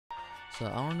So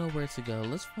I don't know where to go.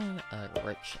 Let's find a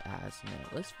rich ass man.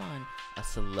 Let's find a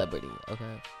celebrity,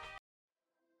 okay?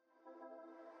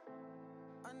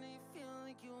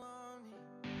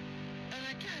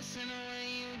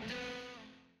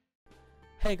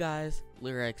 Hey guys,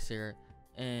 lujerex here,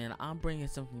 and I'm bringing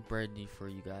something brand new for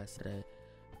you guys today.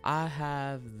 I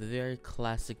have the very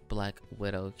classic Black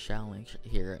Widow challenge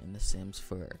here in The Sims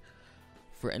 4.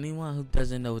 For anyone who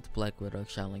doesn't know what the Black Widow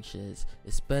challenge is,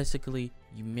 it's basically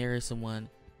you marry someone,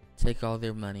 take all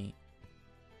their money,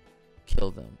 kill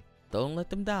them. Don't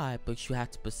let them die, but you have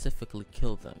to specifically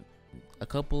kill them. A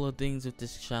couple of things with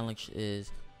this challenge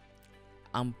is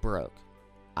I'm broke,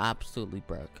 absolutely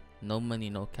broke. No money,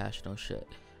 no cash, no shit.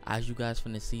 As you guys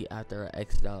finna see after I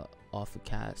exit out off the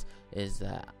cast, is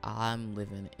that I'm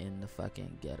living in the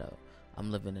fucking ghetto.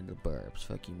 I'm living in the burbs,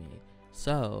 fuck you mean.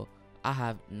 So I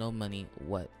have no money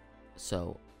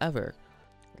whatsoever.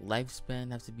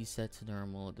 Lifespan has to be set to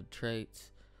normal. The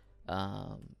traits,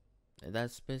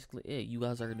 that's basically it. You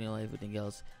guys are gonna know everything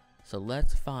else. So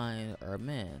let's find our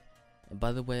man. And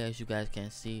by the way, as you guys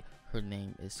can see, her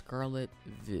name is Scarlett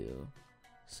Vu.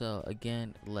 So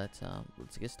again, let's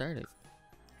get started.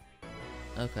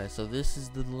 Okay, so this is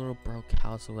the little broke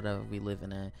house or whatever we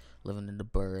living in the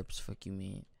burbs, fuck you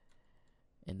mean,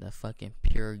 in the fucking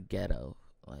pure ghetto,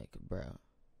 like, bro.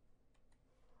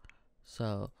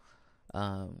 So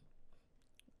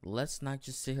let's not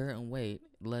just sit here and wait.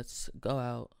 Let's go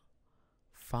out,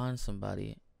 find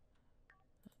somebody,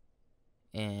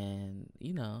 and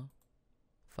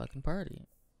fucking party.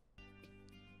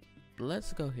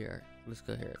 Let's go here.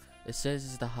 It says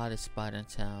it's the hottest spot in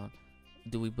town.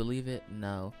 Do we believe it?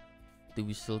 No. Do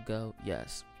we still go?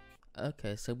 Yes.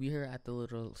 Okay, so we're here at the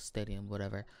little stadium,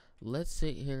 whatever. Let's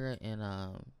sit here and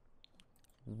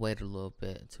wait a little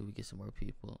bit until we get some more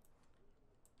people.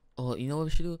 Oh, you know what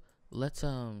we should do? Let's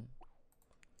hurry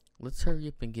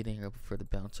up and get in here before the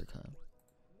bouncer comes.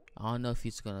 I don't know if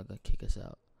he's gonna kick us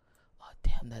out. Oh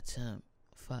damn, that's him.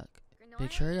 Fuck.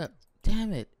 Bitch, hurry up.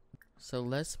 Damn it. So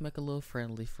let's make a little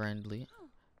friendly.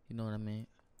 You know what I mean?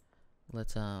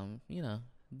 Let's do how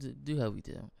we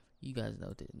do. You guys know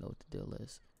what the deal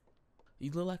is.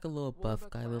 You look like a little buff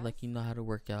guy. Look like you know how to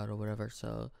work out or whatever.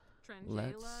 So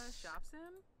let's.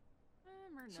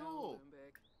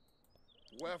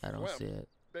 I don't see it.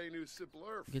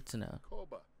 Get to know.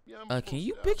 Can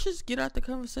you bitches get out the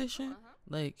conversation?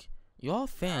 Like, y'all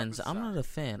fans. I'm not a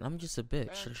fan. I'm just a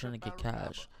bitch trying to get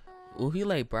cash. Oh, he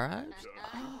like bribes?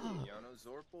 Oh.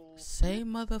 Say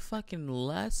motherfucking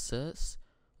less, sis.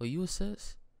 Oh, you a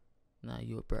sis? Nah,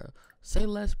 you a bro. Say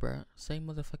less, bro. Say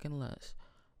motherfucking less.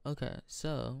 Okay,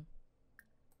 so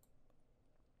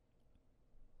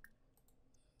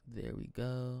there we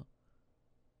go.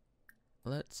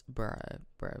 Let's bribe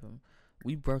him.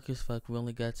 We broke as fuck. We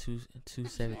only got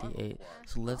 278.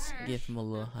 So let's give him a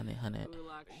little honey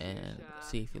and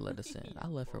see if he let us in. I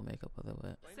left her makeup, by the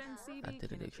way. I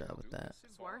did a good job with that.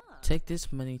 Take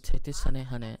this money, take this honey,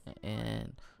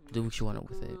 and do what you want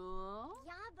with it.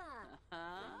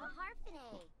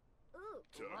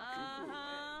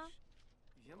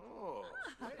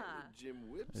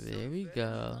 There we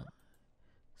go.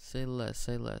 Say less.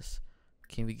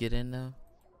 Can we get in now?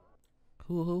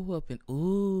 Who up in?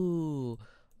 Ooh,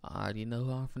 I already know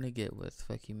who I'm finna get with.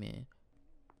 Fuck you, man.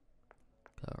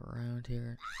 Go around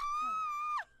here.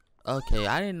 Okay,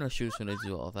 I didn't know she was gonna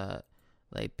do all that.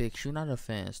 Like, bitch, you're not a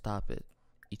fan. Stop it.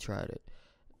 You tried it.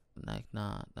 Like,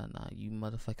 nah. You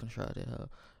motherfucking tried it, huh?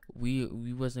 We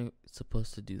wasn't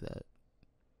supposed to do that.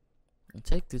 And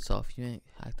take this off. You ain't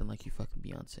acting like you fucking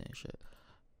Beyonce and shit.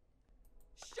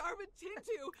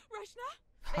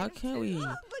 How can we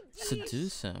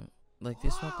seduce him? Like,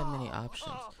 there's not that many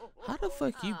options. How the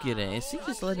fuck you get in? Is he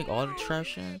just letting all the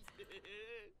trash in?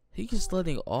 He just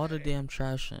letting all the damn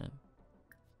trash in.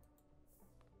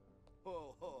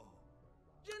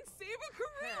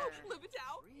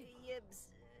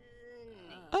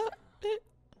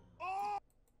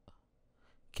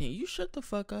 Can you shut the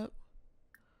fuck up?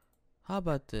 How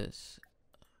about this?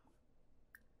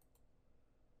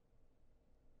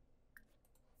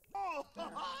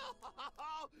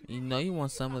 You know you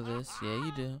want some of this. Yeah,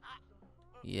 you do.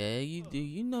 Yeah, you do.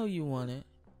 You know you want it.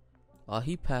 Oh,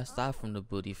 he passed out from the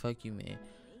booty. Fuck you, man.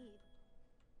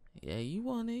 Yeah, you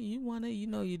want it. You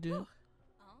know you do.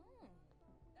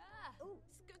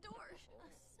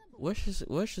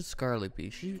 Where's your Scarlett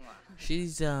be?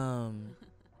 She's from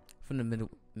the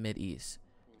mid east.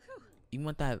 You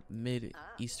want that mid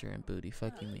eastern booty?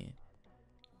 Fuck you, man.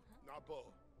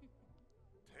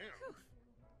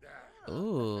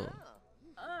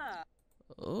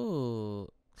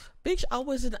 Ooh. Bitch, I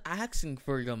wasn't asking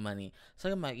for your money.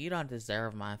 So I'm like, you don't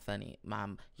deserve my funny,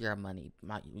 your money,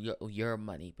 your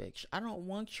money, bitch. I don't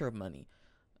want your money.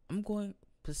 I'm going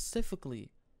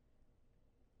specifically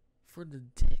for the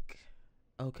dick,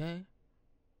 okay?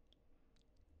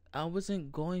 I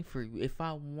wasn't going for you. If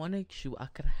I wanted you, I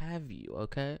could have you,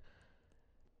 okay?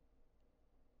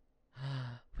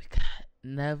 We got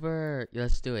never.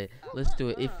 Let's do it. Let's do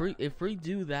it. If we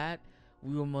do that,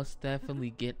 we will most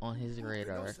definitely get on his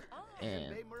radar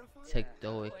and take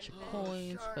the extra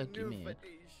coins. Fuck you, man.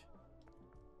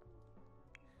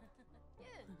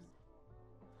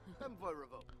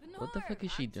 What the fuck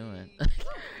is she doing?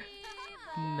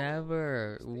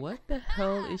 Never. What the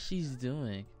hell is she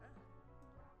doing?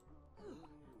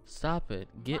 Stop it.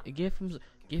 Give him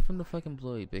the fucking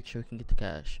blowy, bitch, so we can get the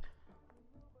cash.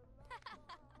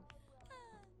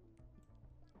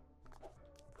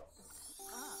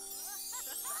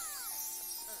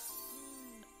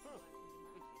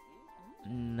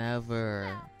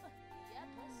 Never.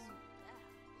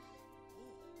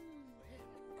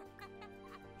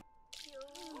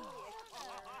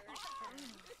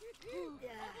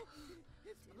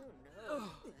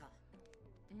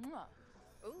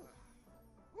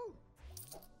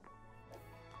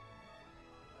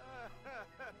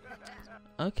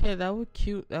 Okay, that was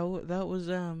cute. That was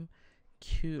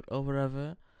cute or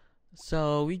whatever.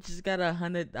 So we just got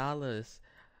 $100.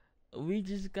 We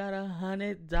just got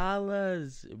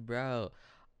 $100, bro.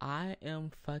 I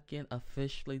am fucking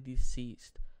officially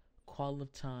deceased. Call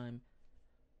of time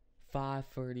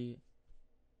 5:30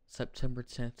 September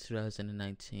 10th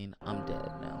 2019. I'm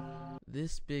dead now.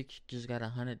 This bitch just got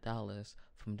 $100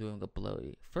 from doing a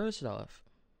blowy. First off,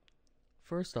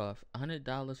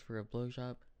 $100 for a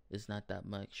blowjob is not that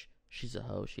much. She's a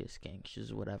hoe, she a skank,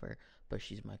 she's whatever, but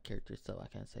she's my character, so I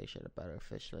can't say shit about her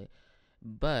officially.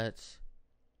 But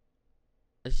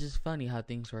it's just funny how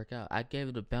things work out. I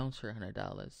gave the bouncer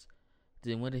 $100.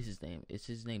 Then what is his name? Is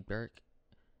his name Dirk?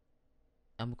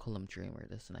 I'm gonna call him Dreamer.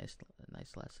 That's a nice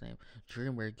last name.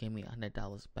 Dreamer gave me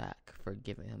 $100 back for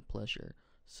giving him pleasure.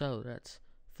 So that's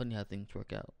funny how things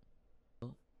work out.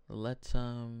 Let's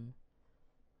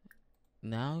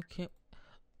now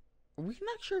we're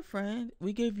not your friend.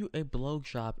 We gave you a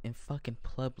blowjob in fucking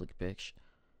public, bitch.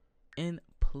 In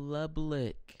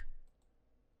public.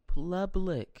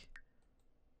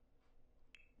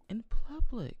 In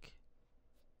public.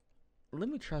 Let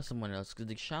me try someone else, because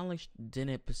the challenge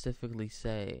didn't specifically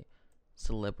say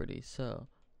celebrity. So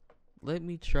let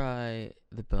me try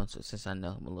the bouncer since I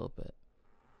know him a little bit.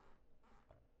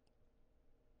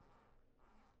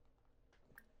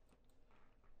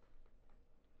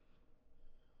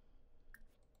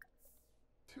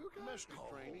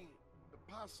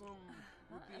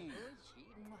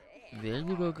 There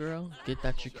you go, girl. Get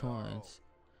that your coins.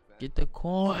 Get the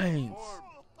coins.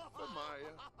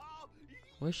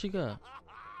 Where'd she go?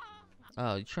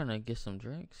 Oh, you trying to get some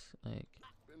drinks? Like,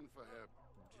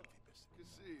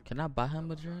 can I buy him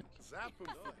a drink?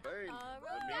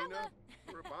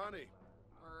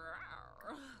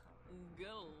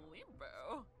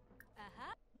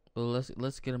 Well,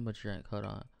 let's get him a drink. Hold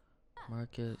on,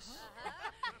 Marcus.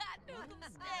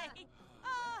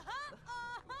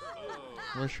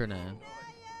 What's your name?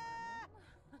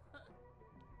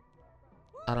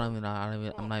 I'm not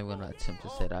even gonna attempt to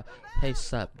say that. Hey,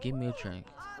 sup, give me a drink.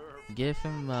 Give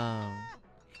him,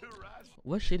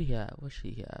 what should he have?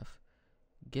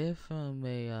 Give him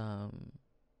a,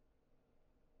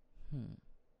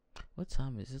 what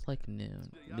time is it? It's like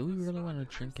noon. Do we really want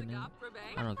to drink at noon?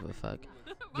 I don't give a fuck.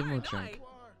 Give him a drink.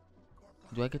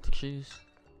 Do I get to choose?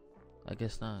 I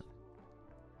guess not.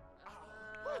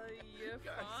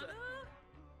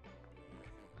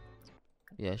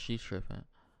 Yeah, she's tripping.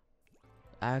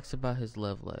 Ask about his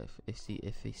love life. If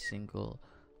he's single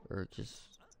or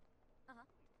just.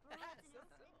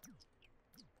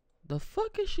 The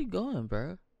fuck is she going,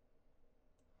 bro?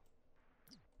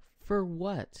 For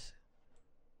what?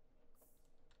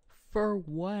 For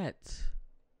what?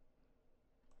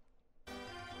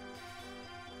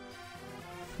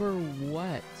 For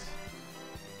what?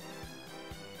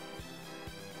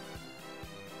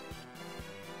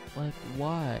 Like,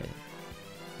 why?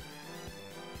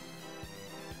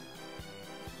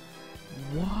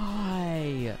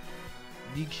 Why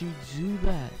did you do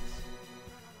that?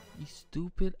 You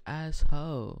stupid ass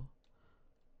hoe.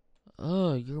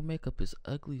 Oh, your makeup is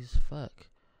ugly as fuck.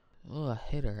 Oh, I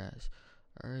hate her ass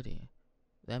already.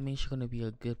 That means she's gonna be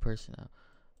a good person now.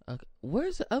 Okay,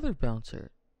 where's the other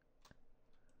bouncer?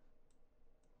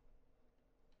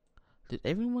 Did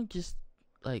everyone just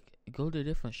like go to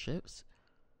different ships?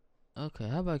 Okay,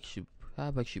 how about you,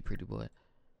 pretty boy?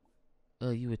 Oh,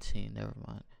 you a teen? Never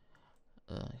mind.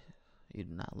 You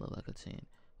do not look like a teen.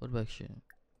 What about you?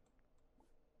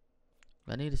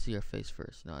 I need to see your face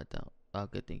first. No, I don't. Oh,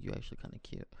 good thing you actually kind of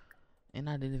cute. And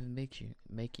I didn't even make you.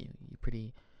 You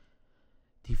pretty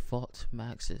default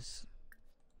maxes.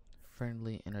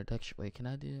 Friendly introduction. Wait, can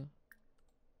I do?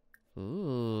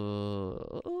 Ooh,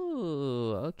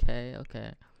 okay.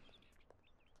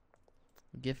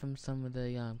 Give him some of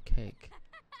the cake.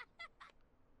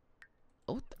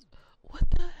 What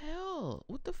the hell?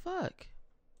 What the fuck?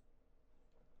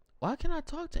 Why can't I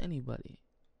talk to anybody?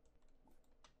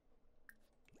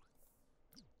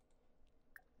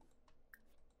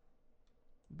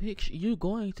 Bitch, you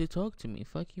going to talk to me?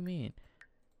 Fuck you mean?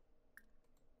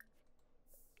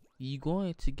 You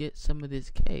going to get some of this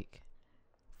cake?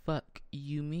 Fuck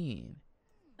you mean?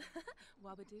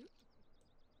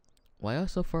 Why y'all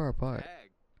so far apart?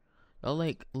 Y'all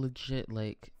like legit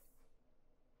like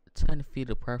 10 feet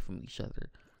apart from each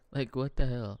other. Like what the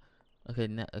hell? Okay,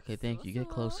 okay, thank you. Get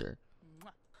closer.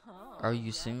 Are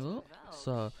you single?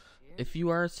 So, if you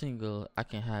are single, I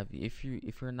can have you. If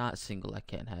you're not single, I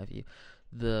can't have you.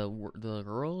 The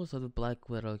rules of the Black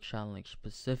Widow challenge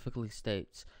specifically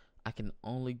states I can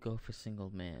only go for single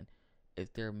men.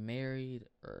 If they're married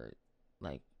or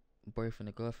like boyfriend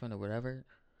or girlfriend or whatever,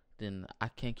 then I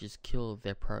can't just kill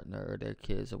their partner or their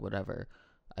kids or whatever.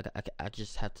 I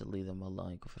just have to leave them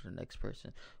alone and go for the next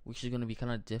person, which is going to be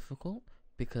kind of difficult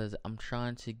because I'm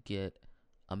trying to get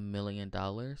 $1 million.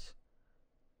 The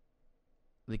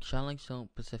challenge don't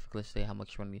specifically say how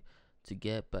much money to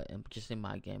get, but just in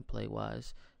my gameplay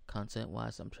wise, content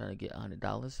wise, I'm trying to get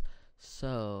 $100.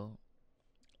 So,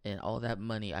 and all that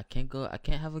money, I can't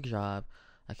have a job,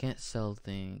 I can't sell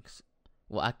things.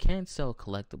 Well, I can sell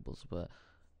collectibles, but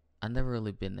I've never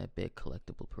really been a big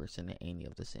collectible person in any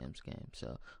of the Sims games,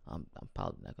 so I'm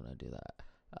probably not gonna do that.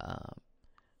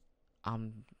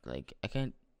 I'm like, I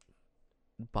can't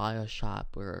buy a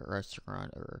shop or a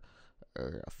restaurant or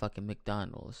a fucking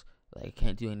McDonald's. Like, I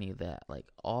can't do any of that. Like,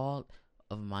 all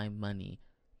of my money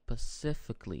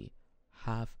specifically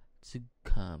have to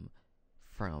come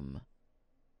from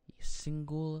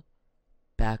single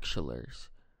bachelors.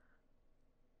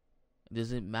 It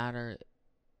doesn't matter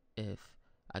if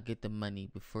I get the money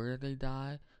before they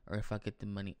die or if I get the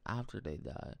money after they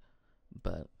die.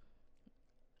 But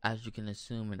as you can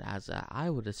assume, and as I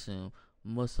would assume,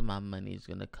 most of my money is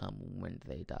gonna come when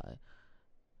they die.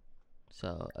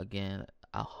 So again,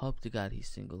 I hope to God he's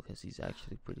single because he's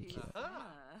actually pretty cute.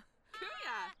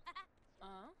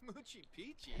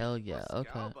 Hell yeah,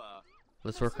 okay.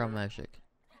 Let's work our magic.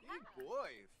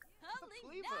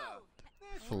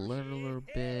 Flirt a little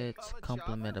bit,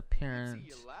 compliment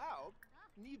appearance,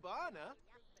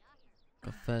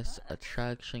 confess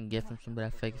attraction, give him some of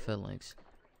that fake feelings.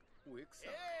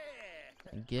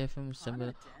 And give him some of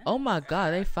the... Oh my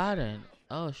god, they fighting.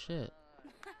 Oh shit.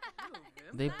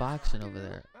 They boxing over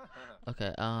there.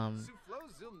 Okay,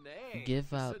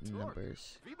 give out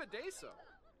numbers.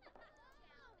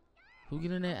 Who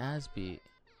getting their ass beat?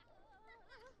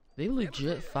 They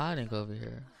legit fighting over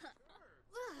here.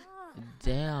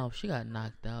 Damn, she got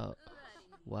knocked out.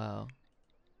 Wow.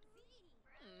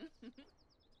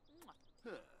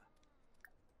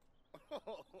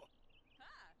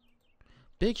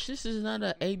 Bitch, this is not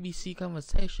an ABC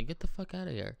conversation. Get the fuck out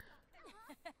of here.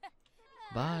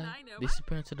 Bye.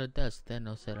 Disappear into the dust.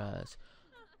 Thanos said us.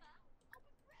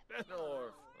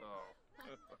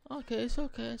 Okay, it's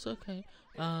okay.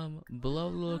 Blow a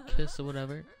little kiss or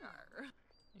whatever.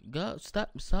 Go,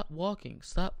 stop walking.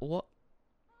 Stop walk.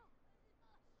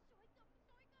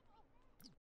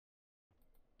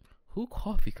 Who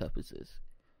coffee cup is this?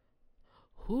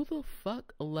 Who the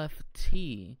fuck left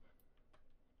tea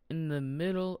in the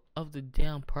middle of the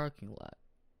damn parking lot?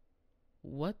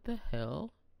 What the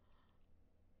hell?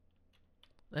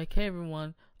 Like, hey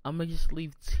everyone, I'm gonna just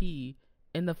leave tea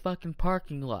in the fucking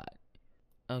parking lot.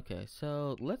 Okay,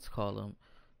 so let's call him.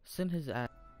 Send his ass.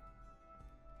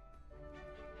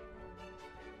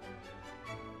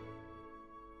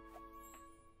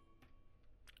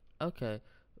 Okay,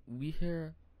 we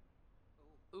hear.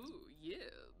 Ooh,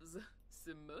 yibs.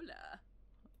 Simula.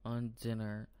 On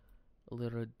dinner, a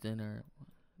little dinner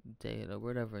date or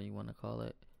whatever you want to call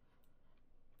it.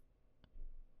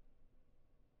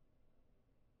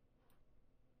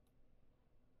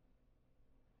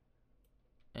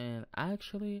 And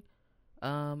actually,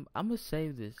 I'm gonna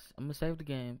save this. I'm gonna save the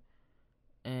game,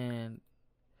 and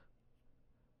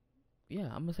yeah,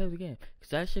 I'm gonna save the game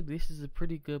because actually this is a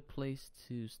pretty good place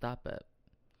to stop at.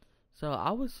 So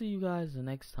I will see you guys the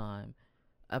next time.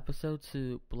 Episode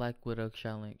 2, Black Widow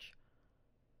Challenge.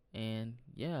 And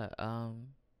yeah,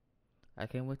 I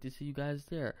can't wait to see you guys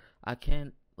there. I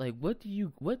can't like what do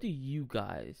you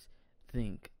guys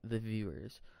think, the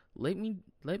viewers? Let me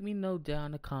know down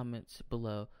in the comments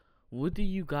below. What do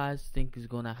you guys think is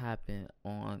gonna happen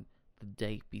on the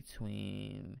date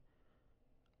between,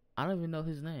 I don't even know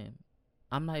his name.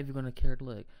 I'm not even gonna care to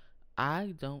look.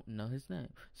 I don't know his name.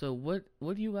 So what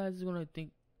do you guys gonna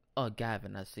think? Oh,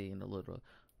 Gavin, I see in the little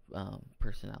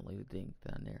personality thing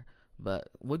down there. But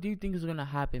what do you think is gonna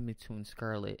happen between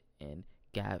Scarlett and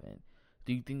Gavin?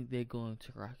 Do you think they're going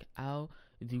to rock out?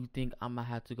 Do you think I'm gonna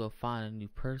have to go find a new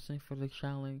person for the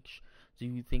challenge? Do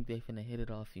you think they're gonna hit it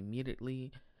off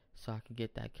immediately so I can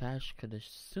get that cash? Cause the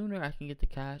sooner I can get the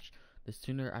cash, the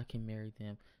sooner I can marry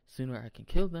them, sooner I can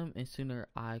kill them, and sooner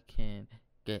I can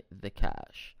get the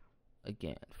cash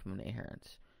again from the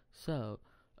inheritance. So,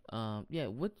 yeah,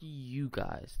 what do you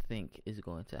guys think is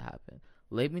going to happen?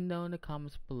 Let me know in the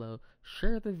comments below.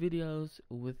 Share the videos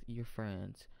with your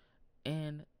friends,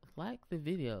 and like the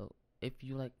video if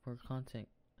you like more content.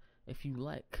 If you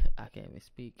like, I can't even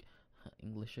speak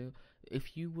English.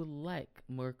 If you would like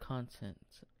more content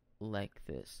like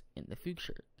this in the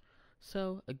future.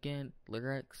 So again,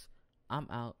 lujerex, I'm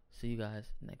out. See you guys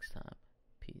next time.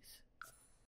 Peace.